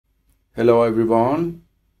Hello everyone,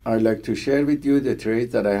 I'd like to share with you the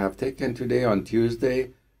trades that I have taken today on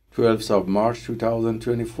Tuesday, 12th of March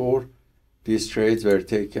 2024. These trades were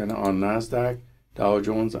taken on Nasdaq, Dow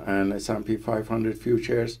Jones and S&P 500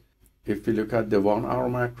 futures. If we look at the 1 hour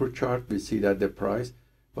macro chart, we see that the price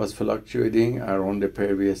was fluctuating around the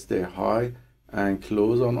previous day high and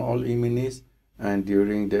close on all E-minis, and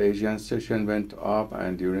during the Asian session went up,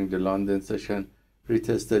 and during the London session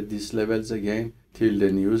retested these levels again till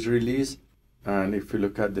the news release. And if we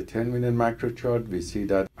look at the 10-minute macro chart, we see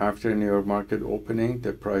that after New York market opening,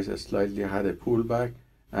 the price slightly had a pullback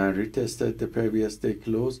and retested the previous day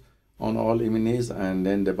close on all E-minis, and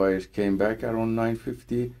then the buyers came back around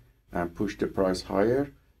 950 and pushed the price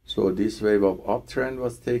higher. So this wave of uptrend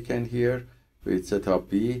was taken here with setup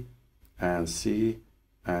B and C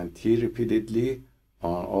and T repeatedly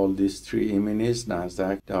on all these three E-minis,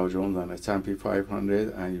 Nasdaq, Dow Jones and S&P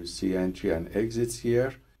 500, and you see entry and exits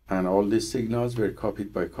here. And all these signals were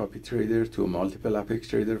copied by copy trader to multiple Apex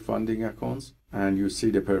Trader funding accounts, and you see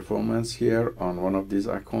the performance here on one of these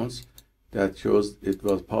accounts that shows it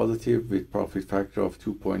was positive with profit factor of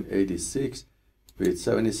 2.86 with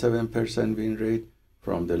 77% win rate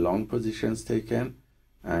from the long positions taken,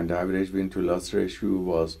 and average win to loss ratio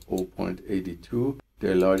was 0.82.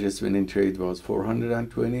 The largest winning trade was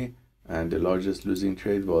 $420 and the largest losing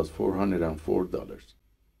trade was $404.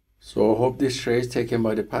 So I hope this trade taken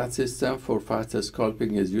by the PAAT system for faster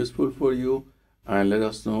scalping is useful for you, and let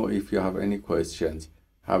us know if you have any questions.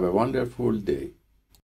 Have a wonderful day.